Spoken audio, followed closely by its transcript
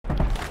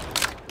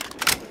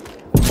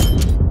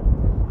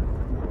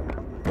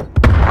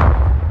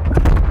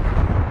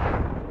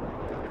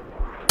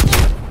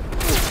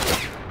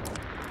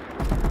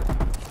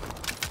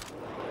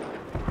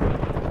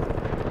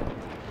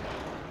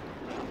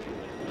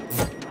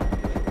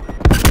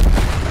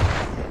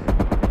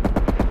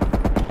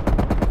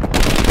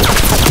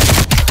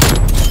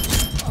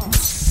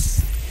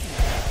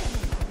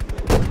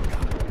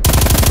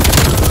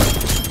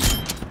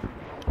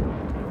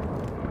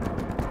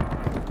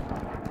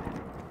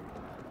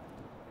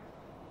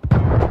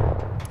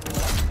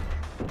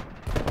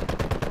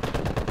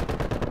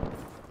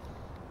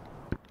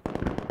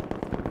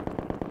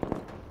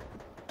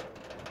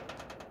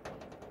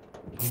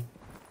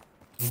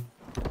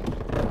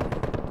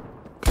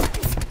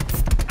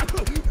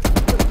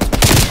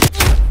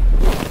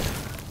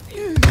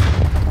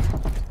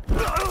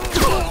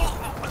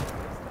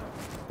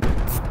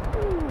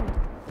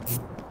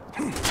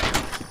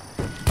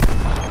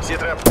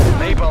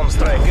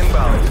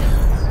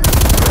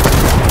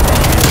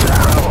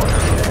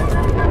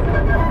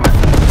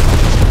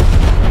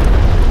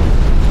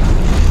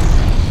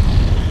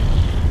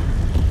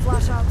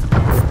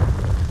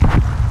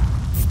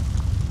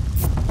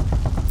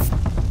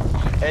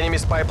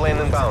spy plane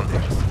inbound.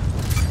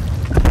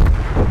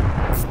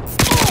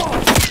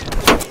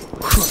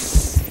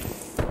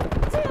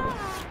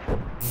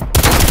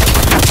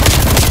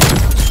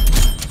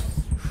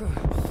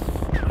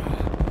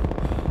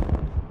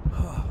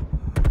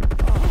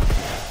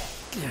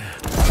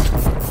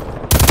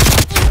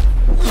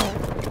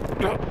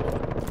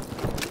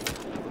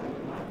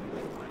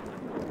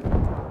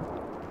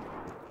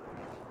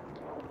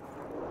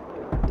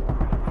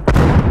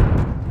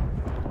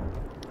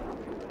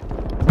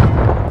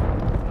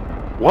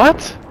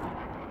 What?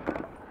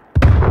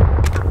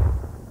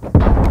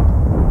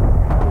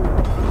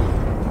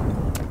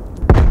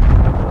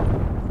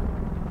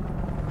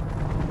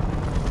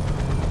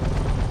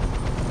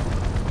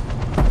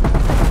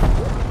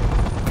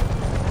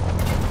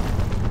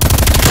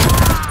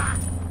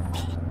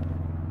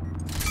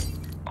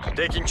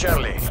 Taking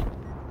Charlie.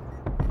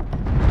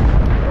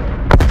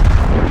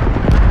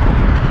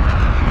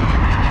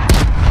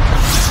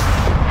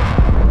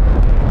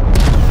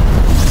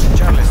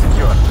 Charlie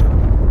secure.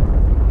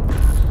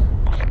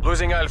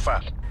 Losing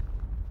Alpha.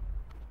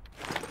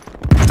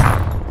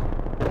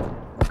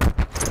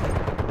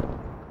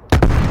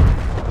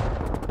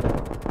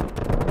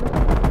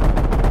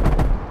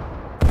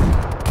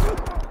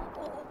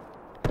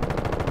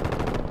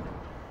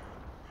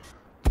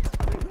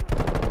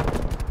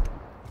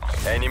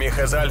 Enemy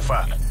has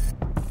Alpha.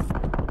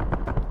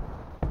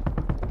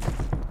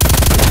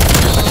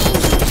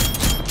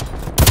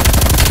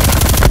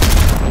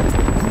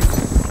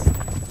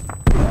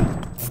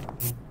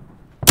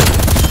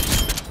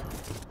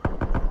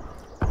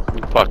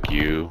 Fuck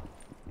you.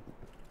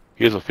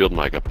 He has a field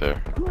mic up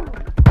there.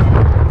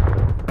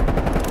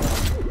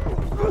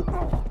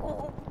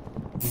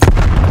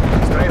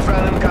 Strafe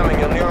run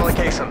incoming on your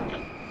location.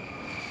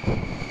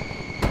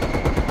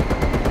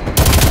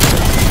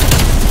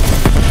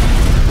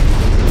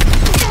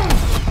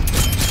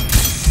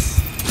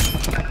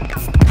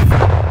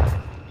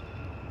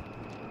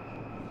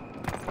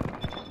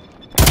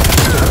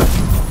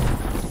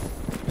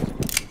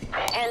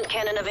 Hand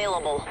cannon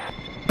available.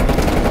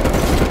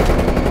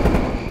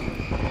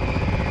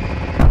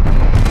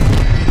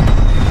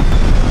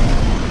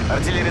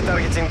 Artillery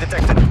targeting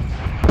detected.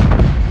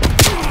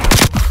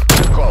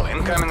 Call,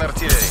 incoming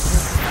artillery.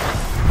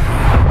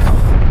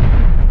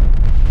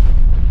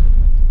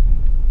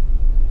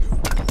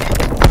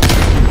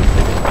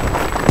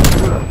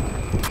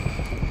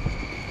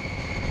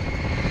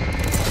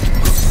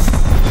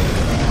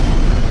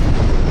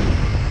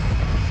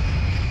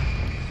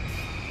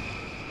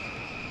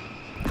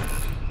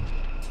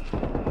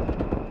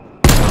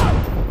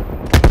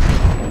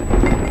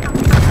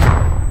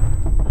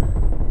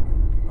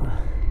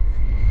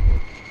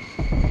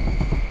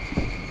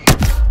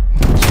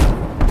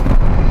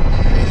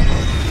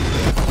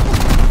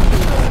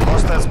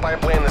 Spy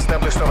plane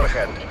established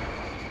overhead.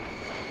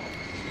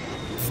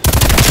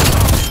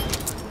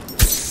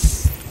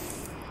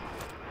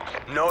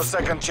 No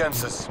second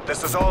chances.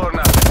 This is all or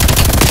nothing.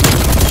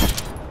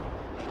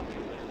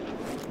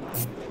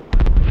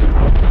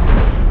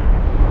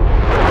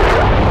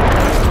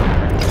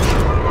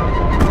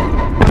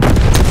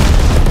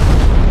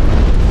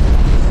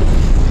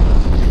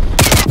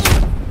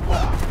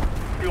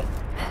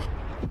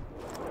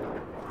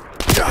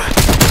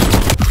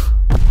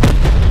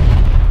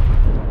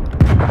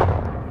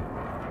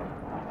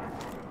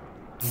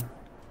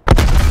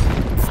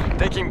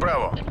 Taking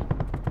Bravo.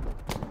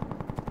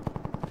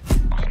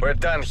 We're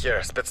done here,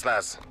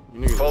 Spetsnaz.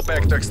 Fall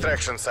back to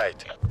extraction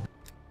site.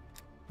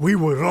 We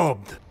were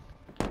robbed.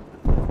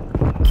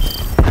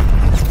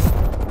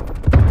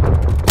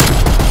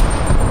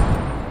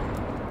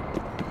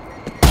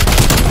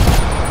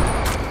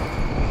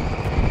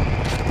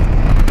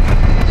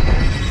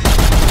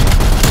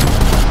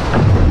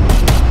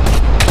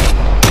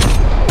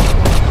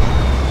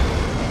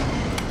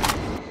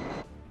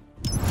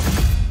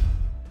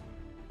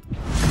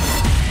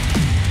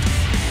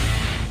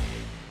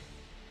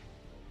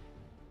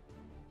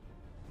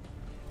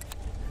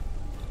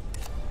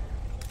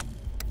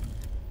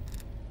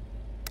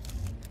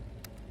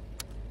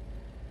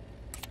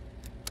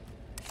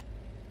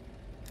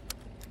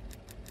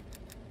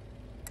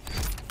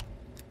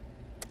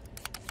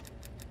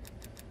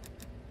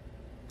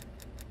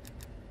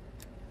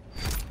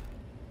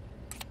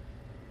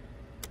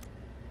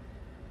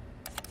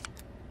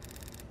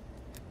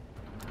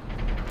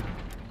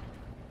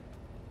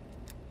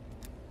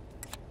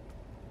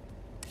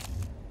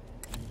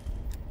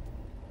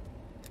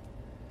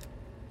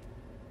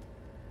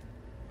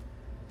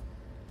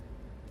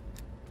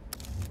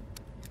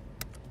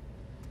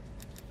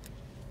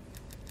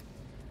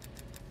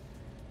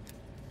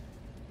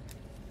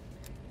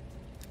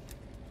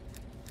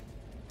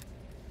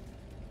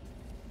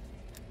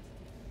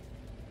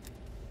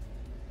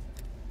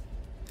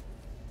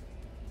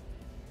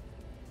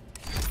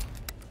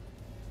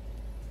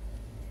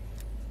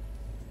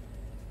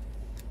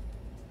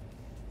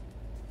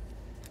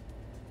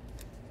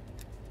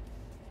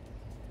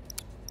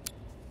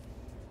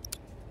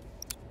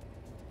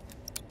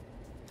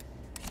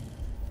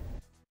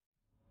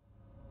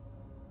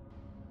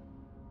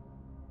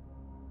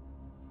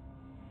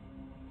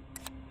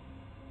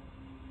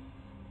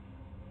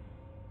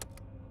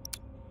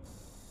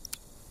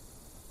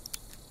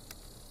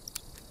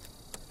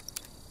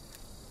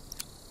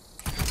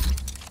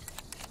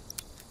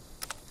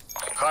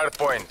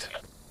 point.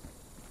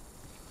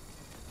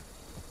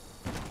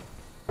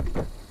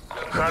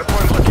 Hard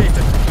point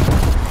located.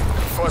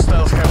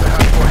 Hostiles have the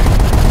hard point.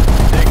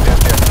 Take that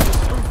distance.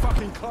 Too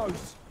fucking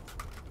close.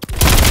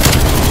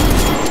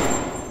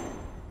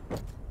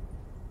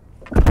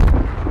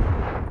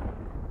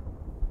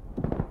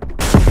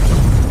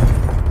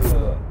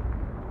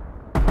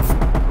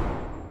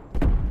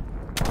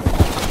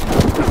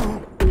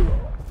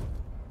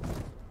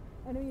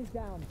 Enemy is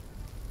down.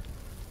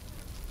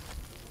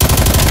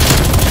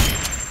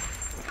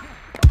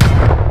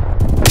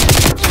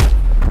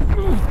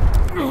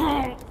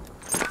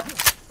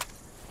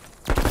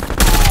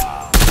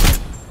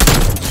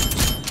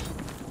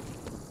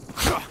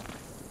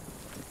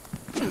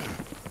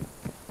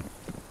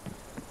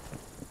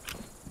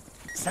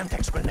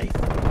 Semtex grenade.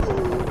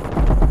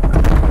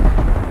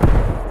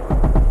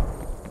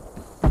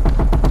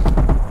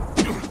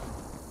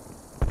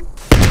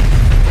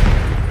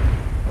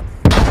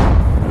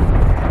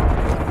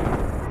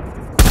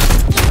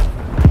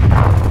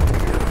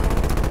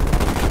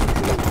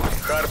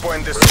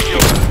 Hardpoint is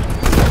secure.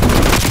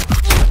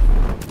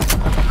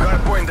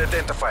 Hardpoint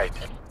identified.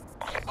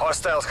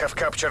 Hostiles have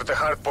captured the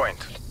hardpoint.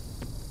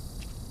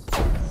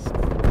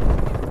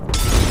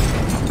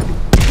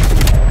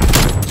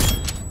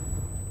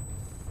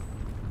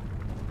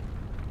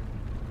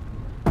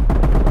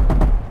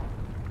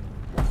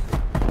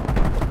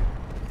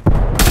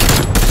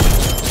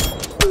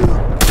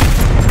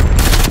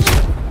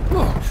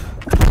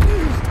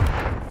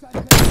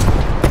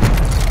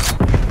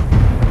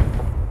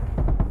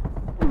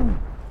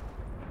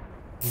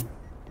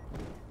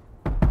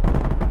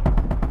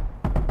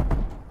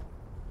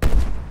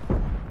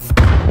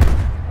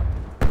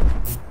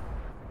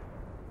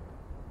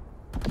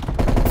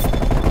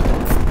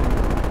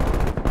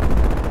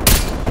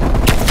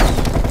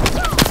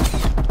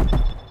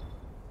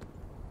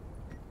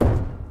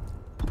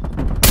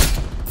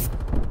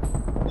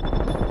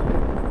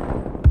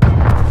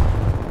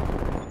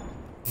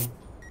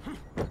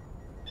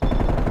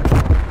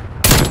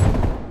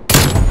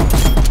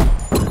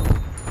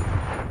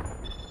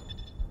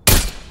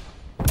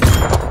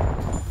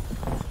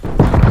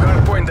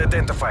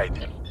 Identified.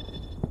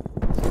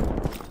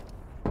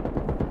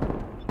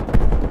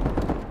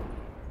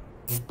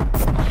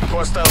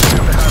 Hostiles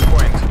have the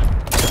hardpoint.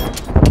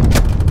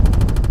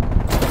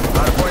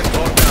 Hardpoint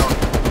locked down.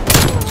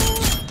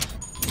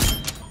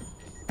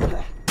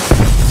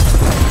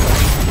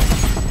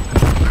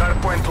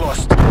 Hardpoint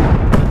lost.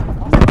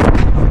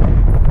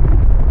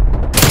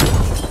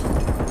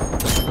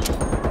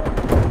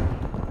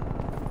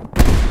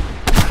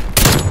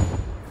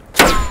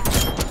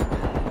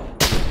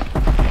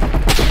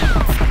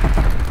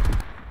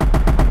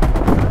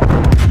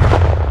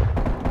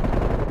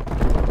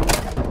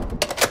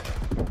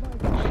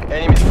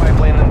 Enemy spy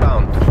plane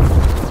inbound.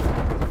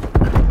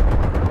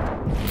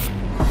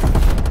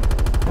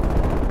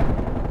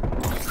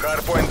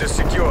 Hardpoint is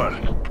secure.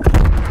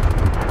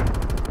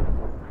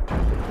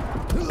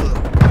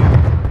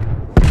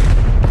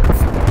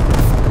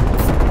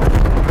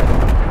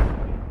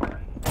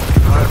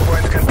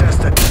 Hardpoint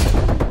contested.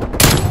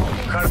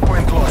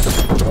 Hardpoint lost.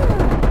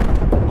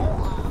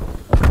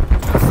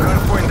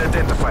 Hardpoint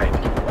identified.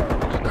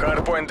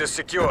 Hardpoint is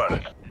secure.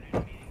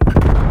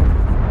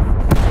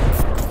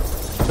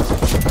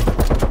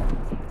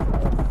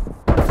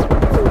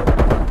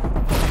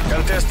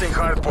 Contesting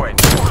hardpoint.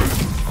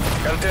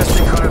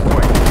 Contesting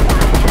hardpoint.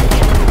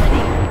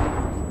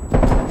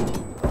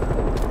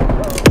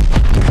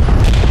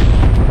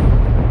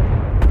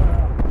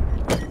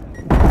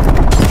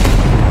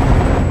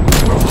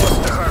 We've lost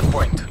the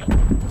hardpoint.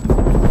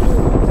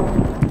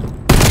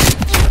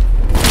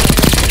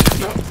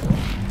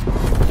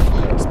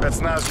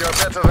 Spetsnaz, you're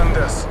better than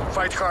this.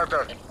 Fight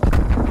harder.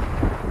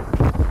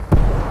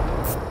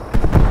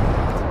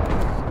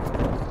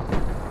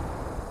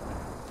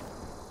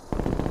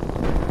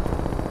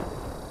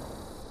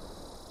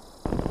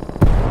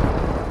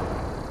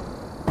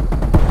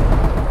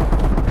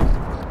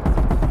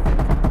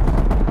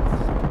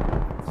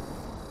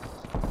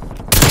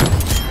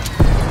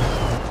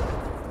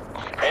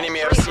 Enemy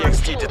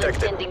RCXT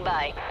detected. Standing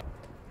by.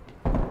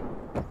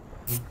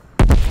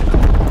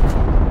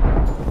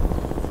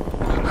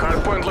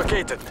 Hardpoint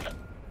located.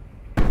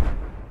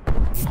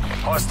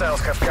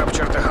 Hostiles have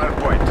captured the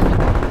hardpoint.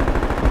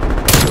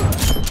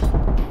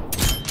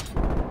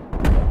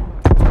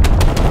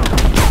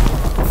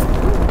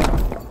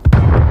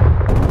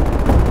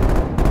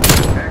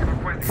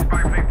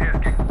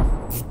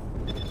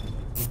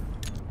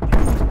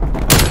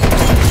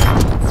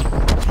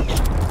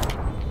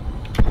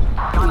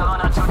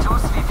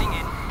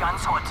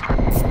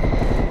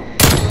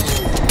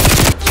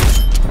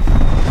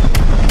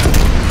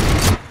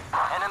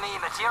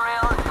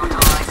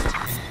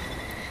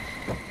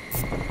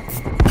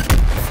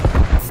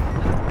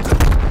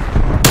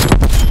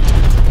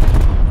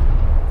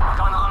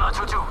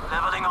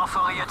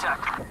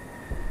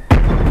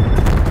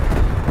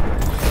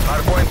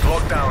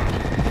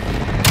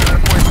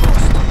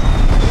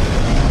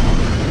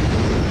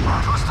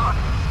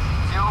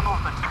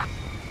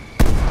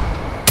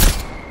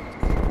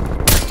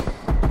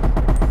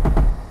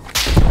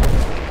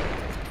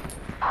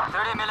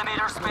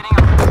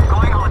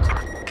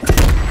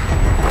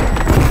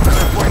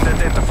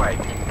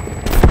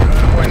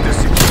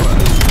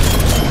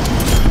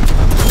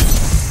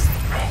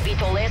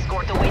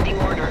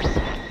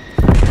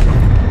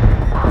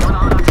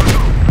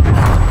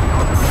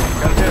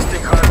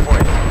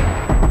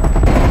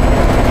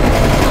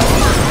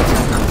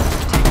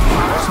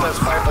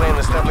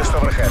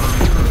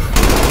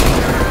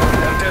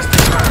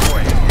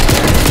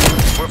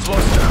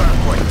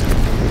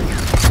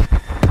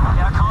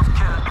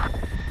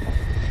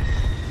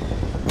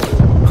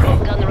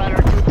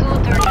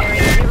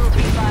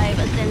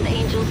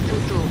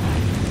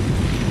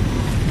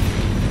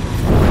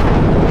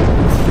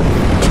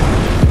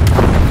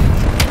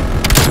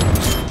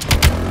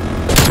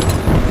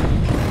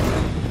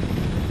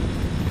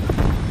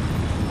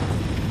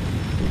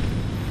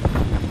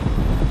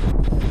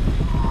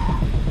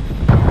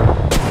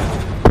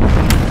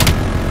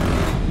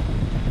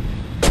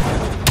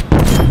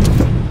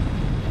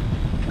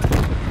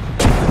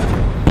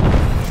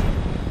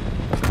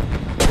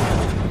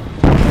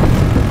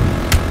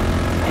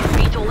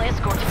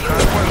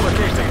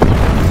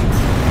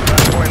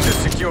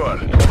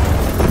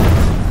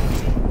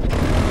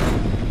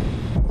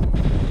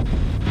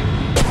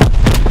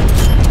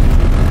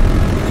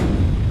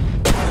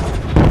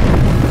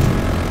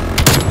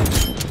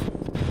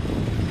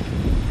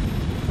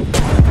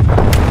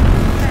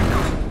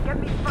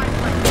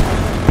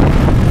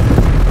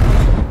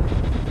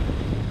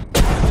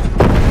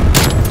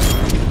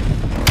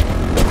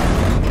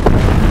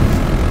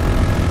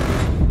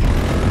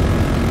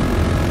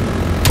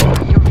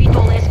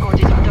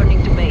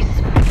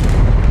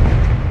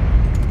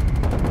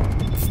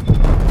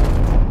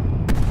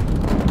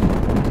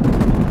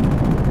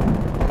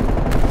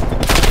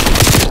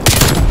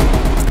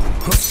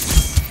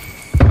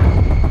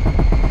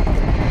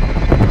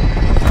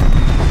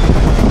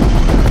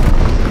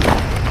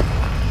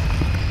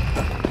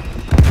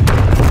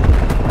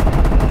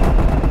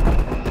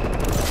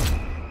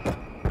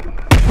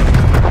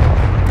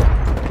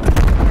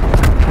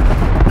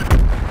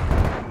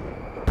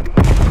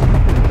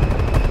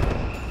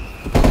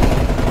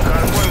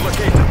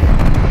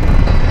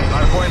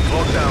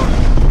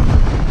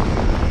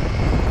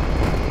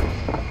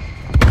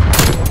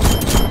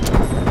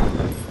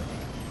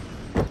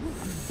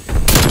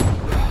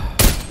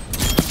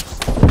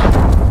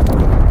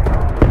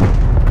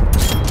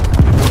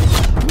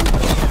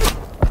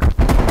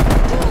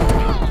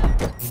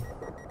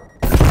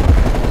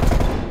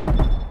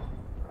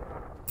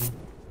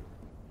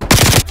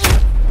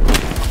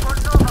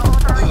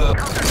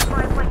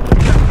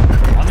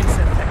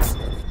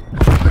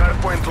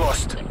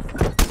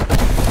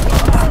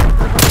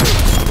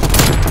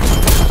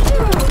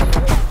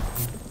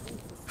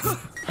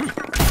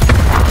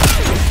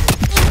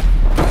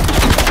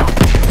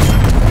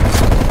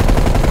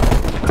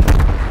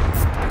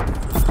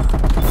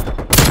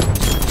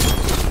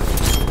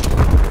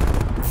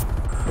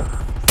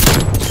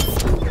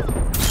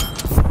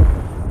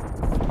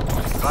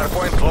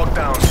 Hardpoint locked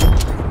down.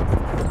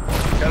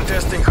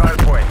 Contesting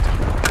hardpoint.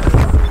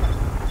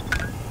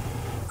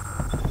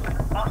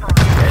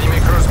 Enemy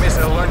cruise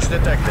missile launch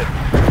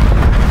detected.